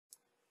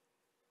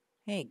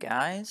Hey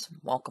guys,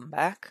 welcome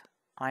back.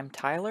 I'm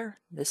Tyler.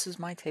 This is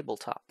my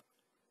tabletop.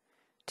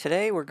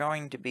 Today we're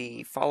going to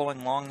be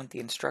following along with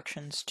the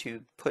instructions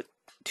to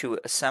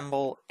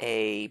assemble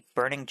a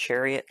Burning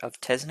Chariot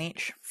of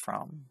Tzeentch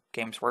from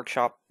Games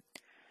Workshop.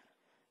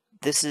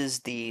 This is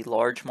the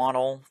large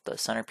model, the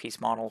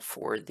centerpiece model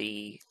for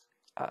the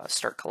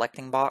Start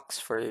Collecting box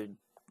for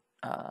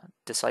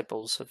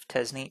Disciples of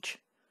Tzeentch.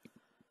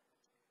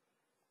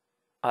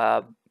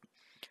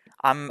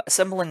 I'm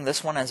assembling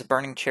this one as a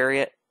Burning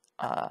Chariot.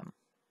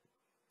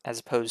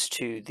 As opposed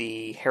to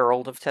the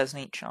Herald of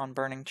Tzeentch on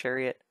Burning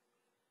Chariot.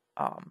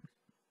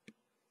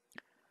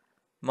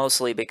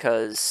 Mostly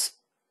because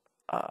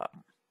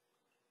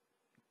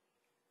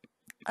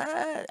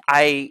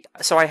I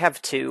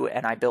have two,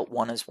 and I built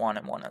one as one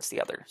and one as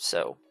the other.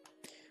 So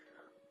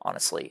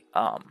honestly,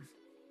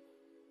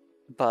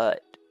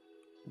 but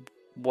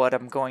what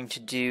I'm going to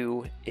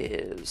do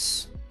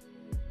is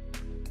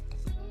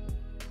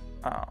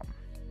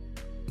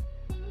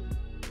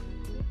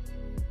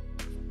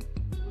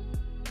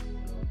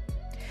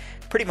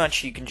pretty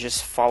much you can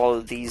just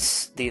follow the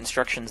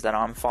instructions that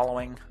I'm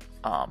following.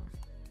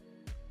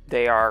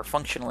 They are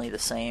functionally the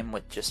same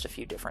with just a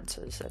few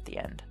differences at the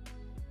end.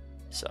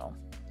 So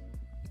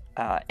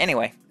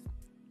anyway,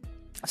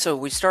 so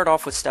we start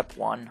off with step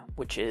one,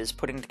 which is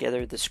putting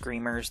together the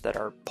screamers that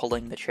are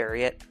pulling the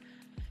chariot,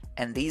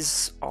 and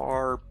these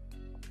are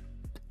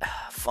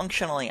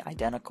functionally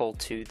identical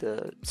to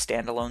the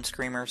standalone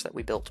screamers that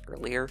we built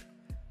earlier.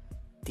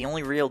 The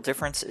only real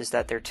difference is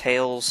that their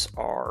tails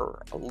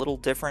are a little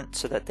different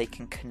so that they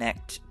can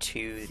connect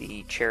to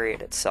the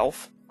chariot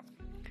itself.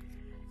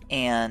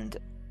 And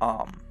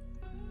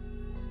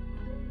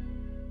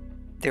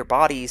their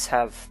bodies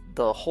have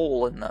the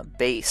hole in the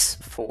base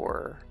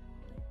for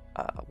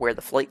where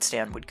the flight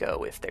stand would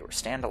go if they were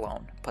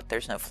standalone, but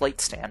there's no flight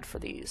stand for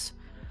these.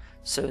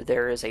 So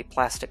there is a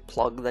plastic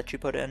plug that you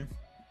put in.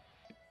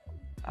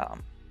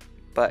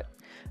 But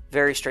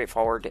very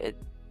straightforward. It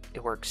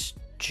works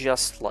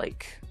just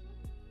like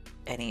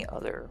any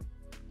other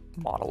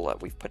model that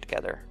we've put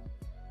together.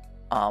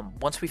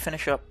 Once we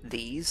finish up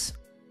these,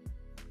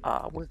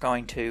 we're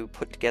going to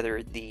put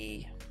together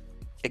the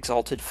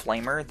exalted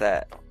flamer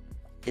that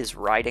is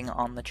riding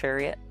on the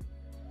chariot.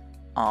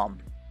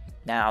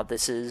 Now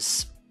this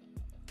is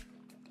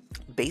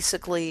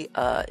basically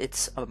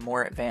it's a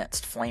more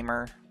advanced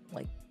flamer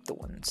like the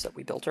ones that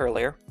we built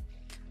earlier.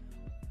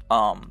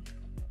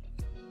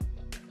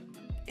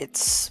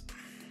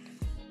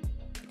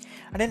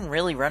 I didn't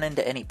really run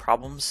into any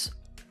problems.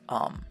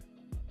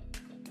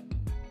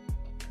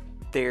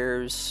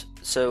 There's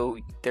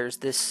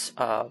this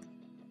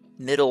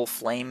middle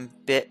flame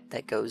bit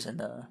that goes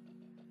in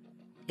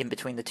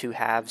between the two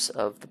halves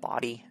of the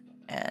body,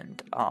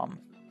 and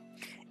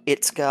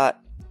it's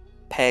got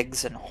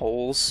pegs and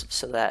holes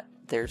so that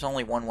there's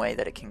only one way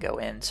that it can go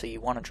in, so you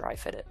want to dry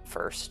fit it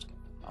first,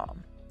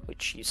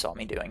 which you saw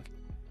me doing.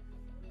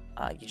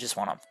 You just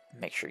want to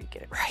make sure you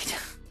get it right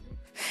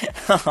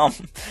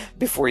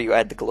before you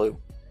add the glue.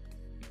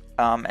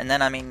 And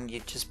then, I mean,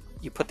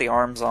 you put the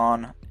arms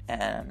on,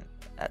 and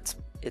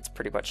it's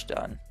pretty much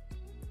done.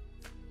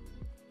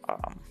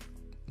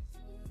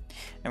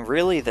 And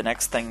really, the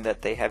next thing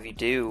that they have you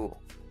do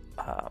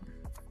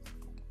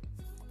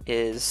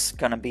is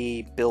gonna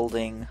be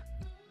building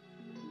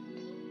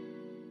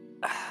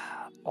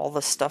all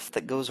the stuff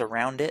that goes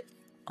around it.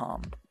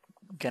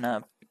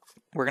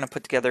 We're gonna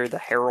put together the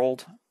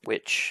herald,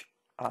 which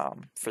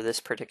for this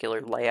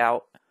particular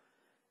layout,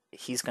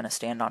 he's gonna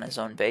stand on his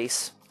own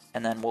base,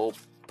 and then we'll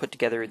put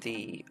together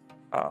the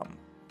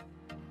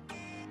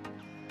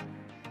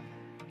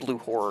blue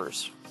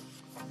horrors,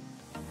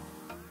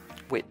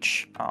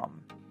 which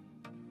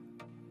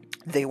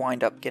they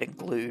wind up getting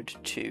glued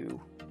to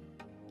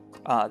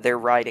their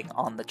riding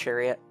on the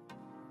chariot.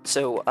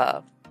 So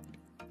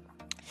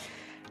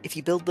if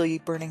you build the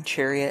Burning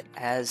Chariot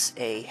as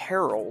a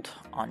herald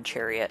on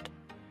chariot,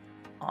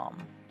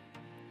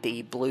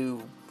 the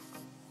blue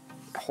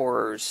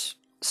horrors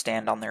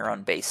stand on their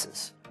own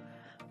bases.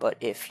 But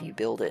if you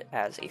build it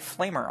as a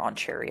flamer on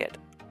chariot,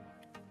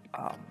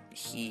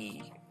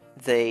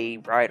 they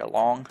ride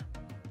along.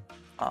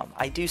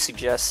 I do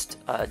suggest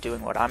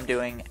doing what I'm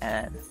doing,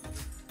 and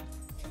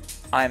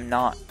I'm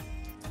not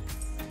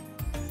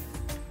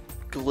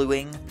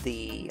gluing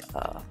the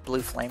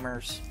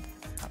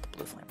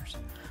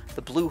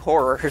the blue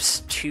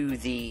horrors to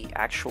the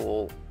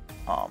actual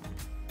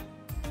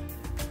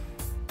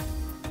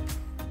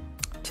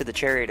to the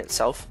chariot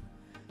itself,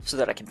 so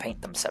that I can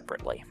paint them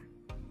separately.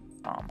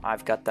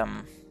 I've got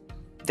them;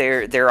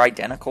 they're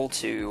identical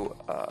to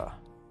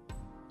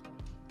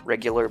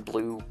regular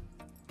blue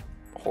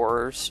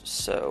horrors,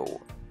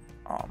 so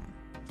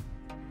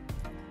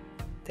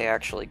they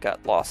actually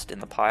got lost in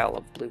the pile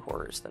of blue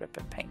horrors that I've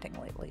been painting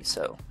lately.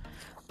 So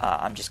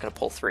I'm just gonna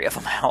pull 3 of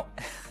them out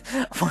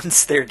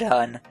once they're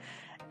done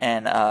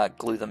and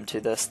glue them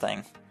to this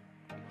thing.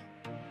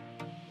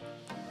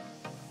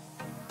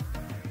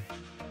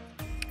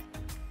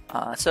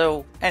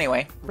 So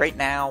anyway, right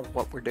now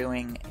what we're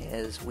doing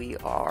is we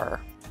are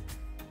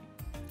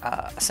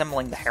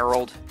assembling the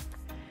Herald,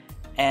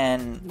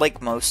 and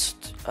like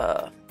most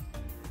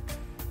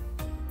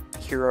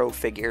hero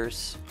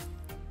figures,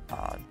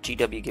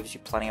 GW gives you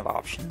plenty of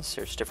options.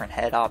 There's different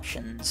head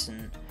options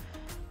and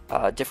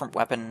different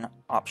weapon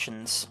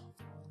options,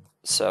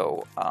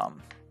 so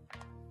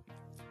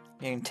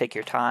you can take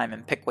your time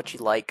and pick what you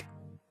like.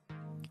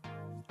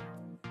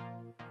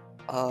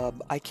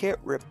 I can't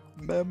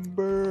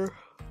remember.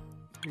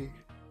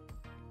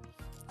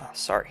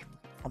 Sorry.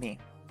 Let me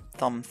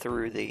thumb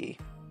through the...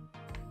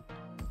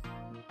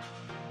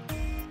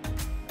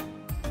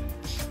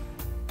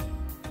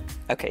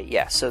 Okay,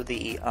 yeah, so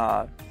the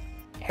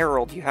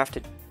Herald, you have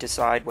to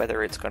decide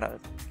whether it's going to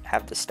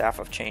have the Staff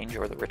of Change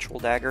or the Ritual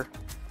Dagger.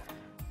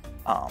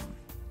 I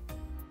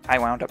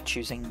wound up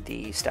choosing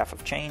the Staff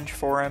of Change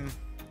for him.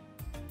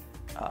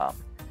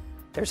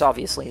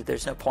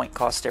 There's no point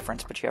cost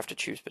difference, but you have to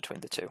choose between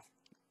the two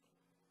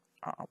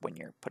when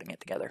you're putting it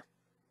together.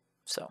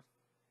 So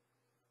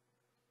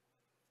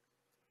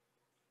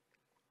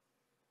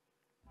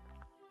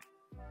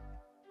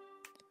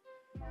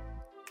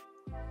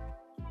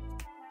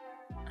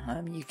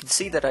you can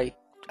see that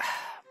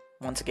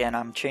once again,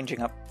 I'm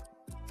changing up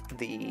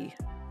the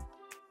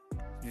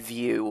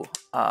view.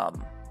 I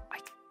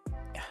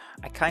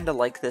kind of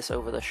like this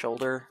over the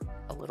shoulder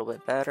a little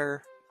bit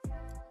better.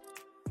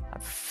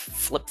 I've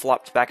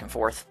flip-flopped back and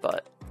forth,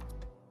 but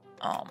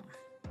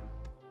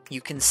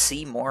you can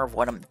see more of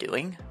what I'm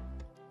doing.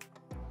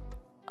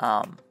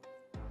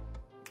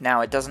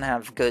 Now, it doesn't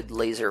have good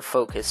laser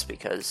focus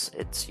because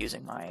it's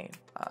using my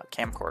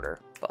camcorder,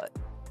 but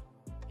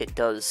it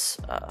does.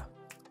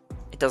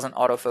 It doesn't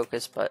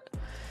autofocus, but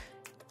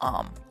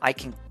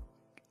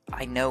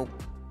I know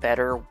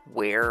better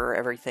where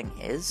everything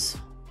is.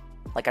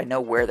 Like, I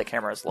know where the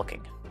camera is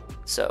looking,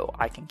 so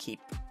I can keep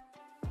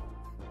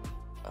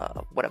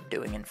what I'm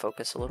doing in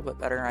focus a little bit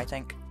better, I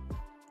think.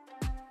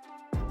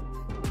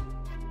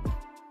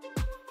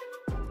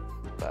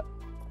 But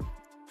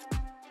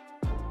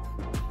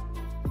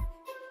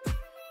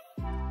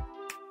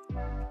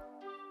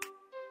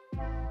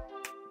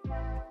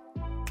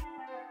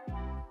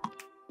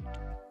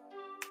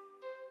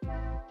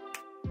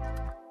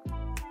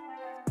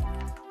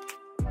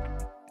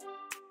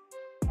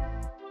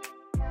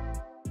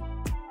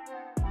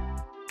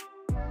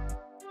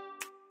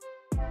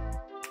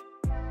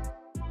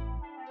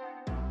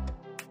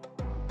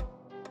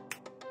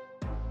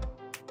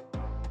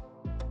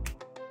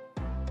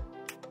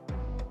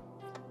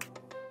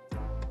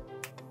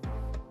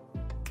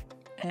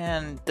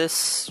and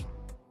this,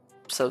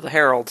 so the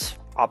Herald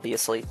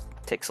obviously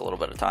takes a little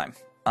bit of time.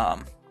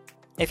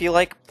 If you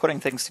like putting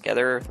things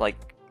together, like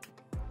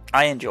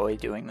I enjoy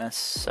doing this,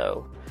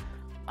 so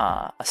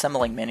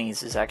assembling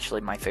minis is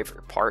actually my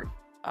favorite part,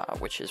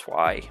 which is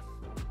why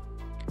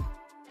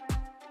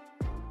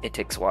it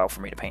takes a while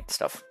for me to paint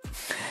stuff.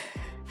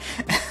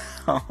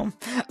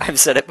 I've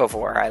said it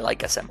before, I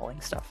like assembling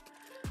stuff.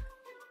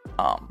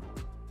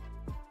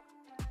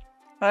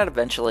 But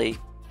eventually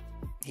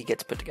he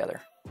gets put together.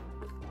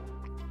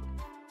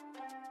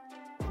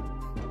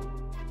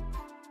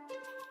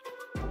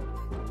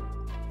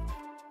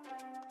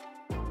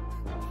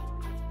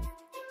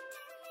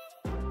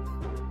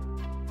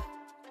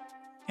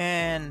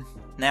 And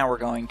now we're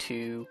going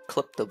to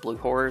clip the blue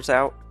horrors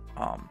out.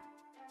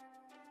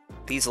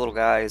 These little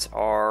guys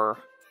are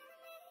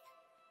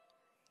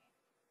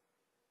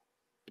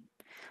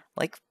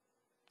like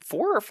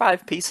 4 or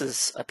 5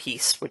 pieces a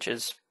piece, which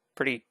is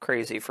pretty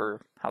crazy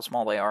for how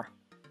small they are.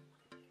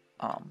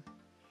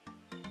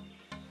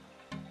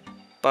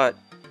 But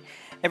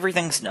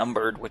everything's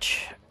numbered,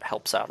 which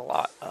helps out a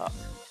lot.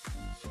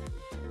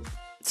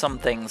 Some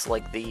things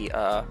like the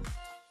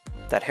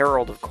that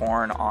Herald of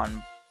Corn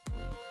on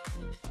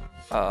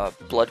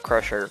Blood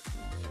Crusher,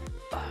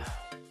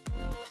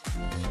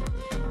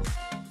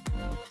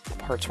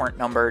 parts weren't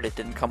numbered, it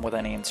didn't come with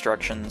any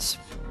instructions.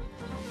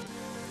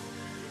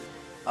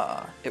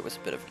 It was a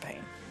bit of a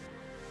pain.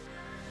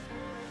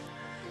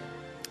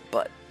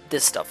 But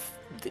this stuff,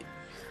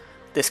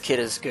 this kit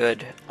is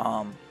good.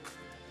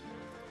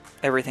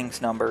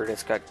 Everything's numbered,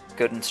 it's got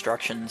good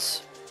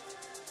instructions.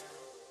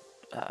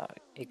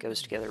 It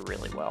goes together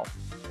really well.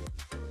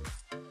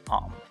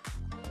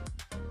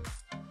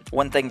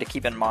 One thing to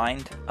keep in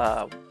mind,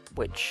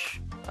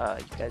 which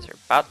you guys are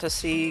about to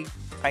see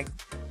I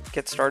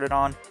get started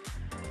on,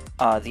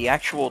 the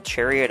actual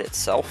chariot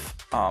itself,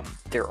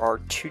 there are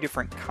 2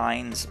 different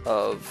kinds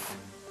of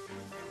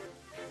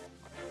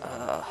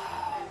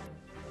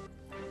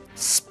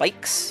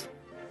spikes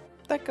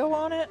that go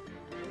on it.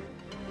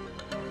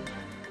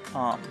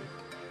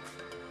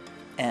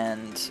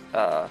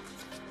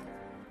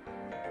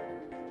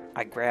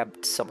 I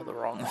grabbed some of the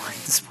wrong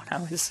ones when I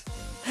was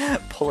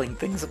pulling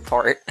things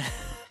apart.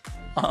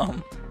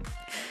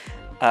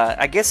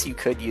 I guess you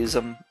could use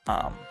them,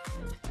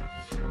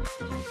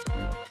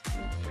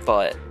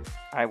 but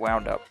I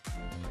wound up...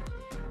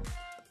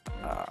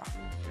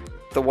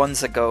 the ones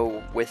that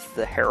go with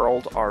the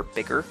Herald are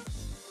bigger,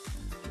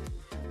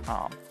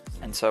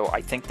 and so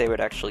I think they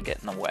would actually get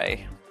in the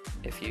way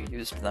if you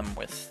used them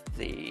with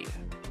the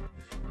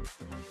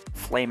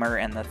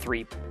flamer and the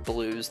 3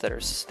 blues that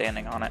are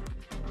standing on it.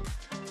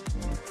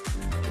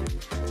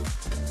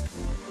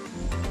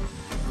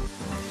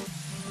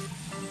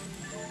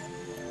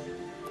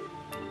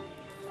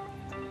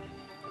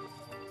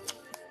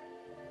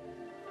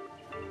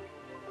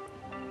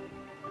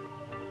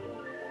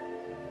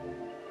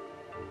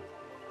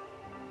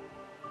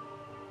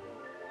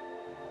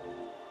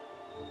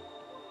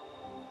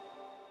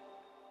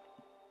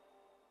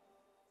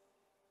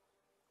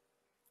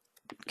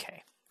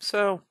 Okay,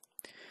 so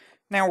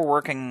now we're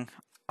working,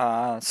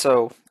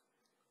 so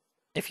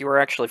if you were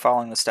actually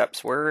following the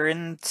steps, we're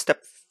in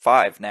step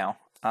 5 now.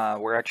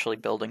 We're actually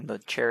building the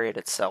chariot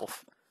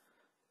itself.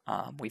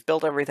 We've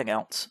built everything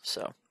else,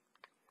 so.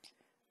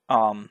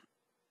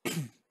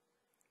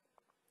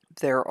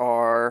 There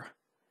are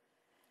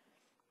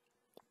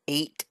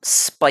 8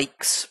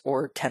 spikes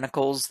or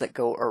tentacles that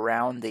go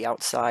around the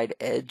outside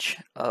edge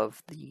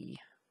of the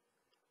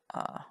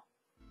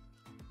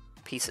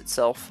piece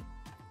itself.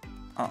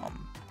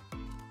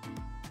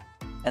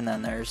 And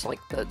then there's like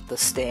the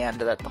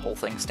stand that the whole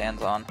thing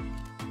stands on,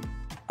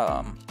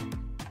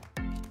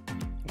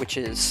 which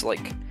is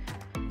like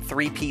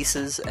 3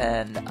 pieces,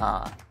 and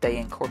they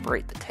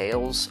incorporate the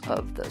tails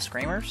of the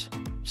screamers.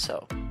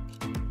 So.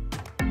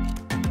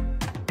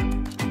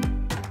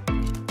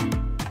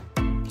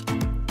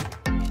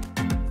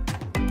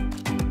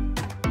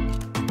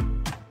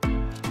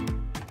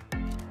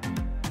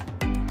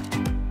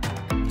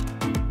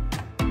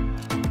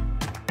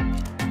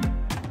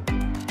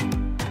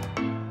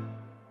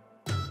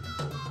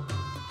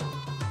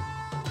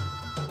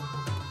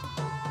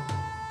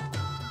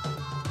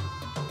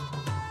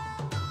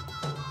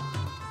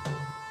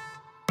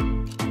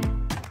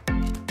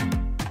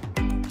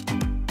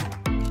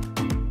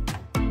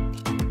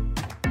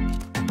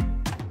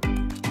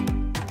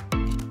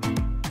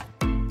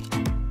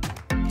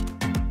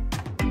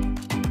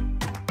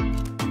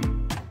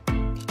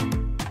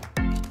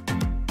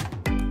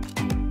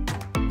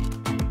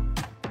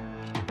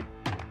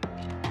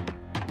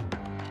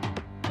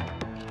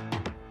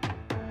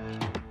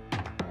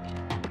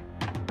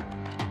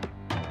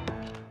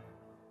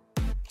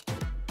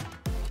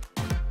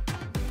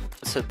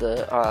 So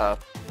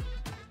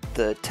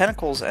the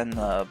tentacles and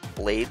the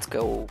blades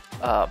go,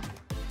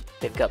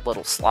 they've got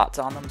little slots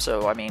on them,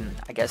 so I mean,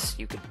 I guess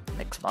you could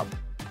mix them up,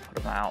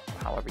 put them out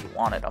however you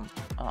wanted them.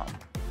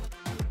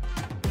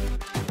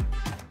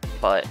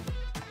 But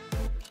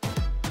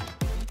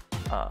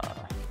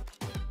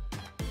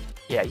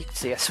yeah, you can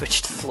see I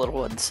switched to the little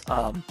ones.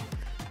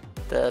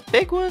 The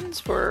big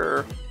ones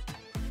were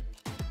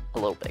a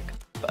little big,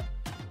 but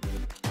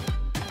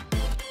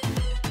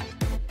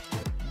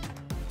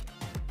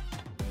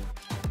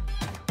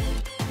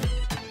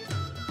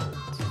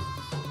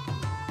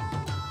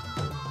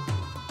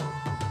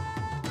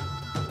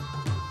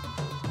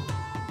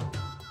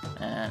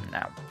and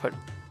now put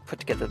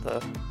together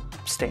the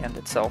stand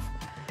itself.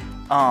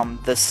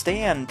 The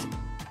stand,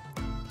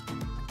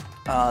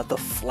 the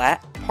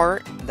flat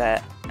part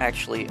that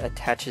actually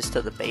attaches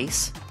to the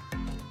base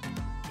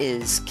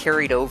is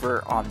carried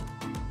over on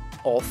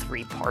all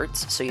 3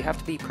 parts, so you have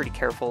to be pretty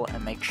careful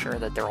and make sure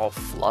that they're all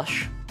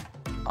flush.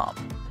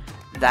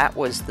 That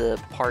was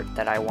the part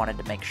that I wanted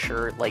to make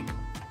sure, like,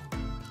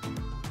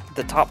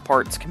 the top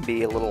parts can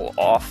be a little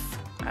off,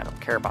 I don't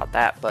care about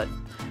that, but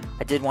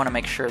I did want to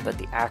make sure that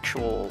the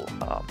actual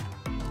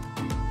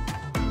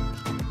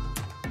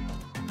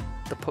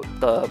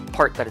the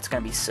part that it's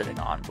going to be sitting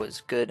on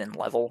was good and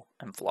level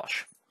and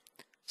flush.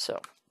 So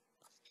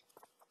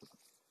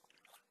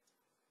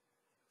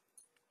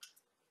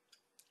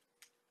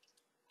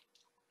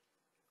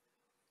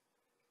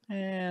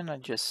and I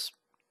just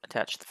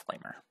attach the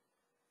flamer,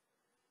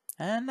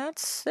 and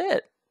that's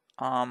it.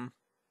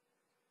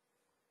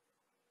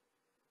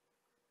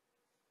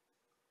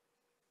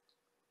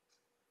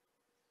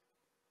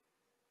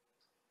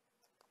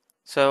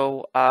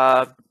 So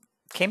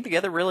came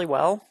together really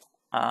well.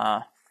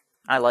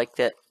 I liked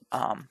it.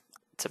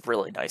 It's a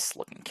really nice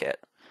looking kit.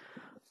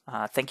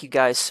 Thank you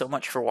guys so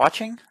much for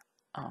watching.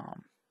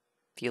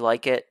 If you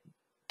like it,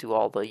 do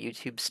all the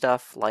YouTube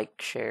stuff,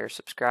 like, share,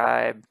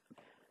 subscribe.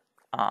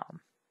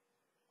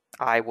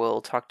 I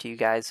will talk to you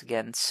guys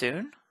again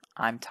soon.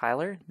 I'm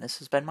Tyler, and this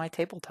has been my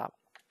tabletop.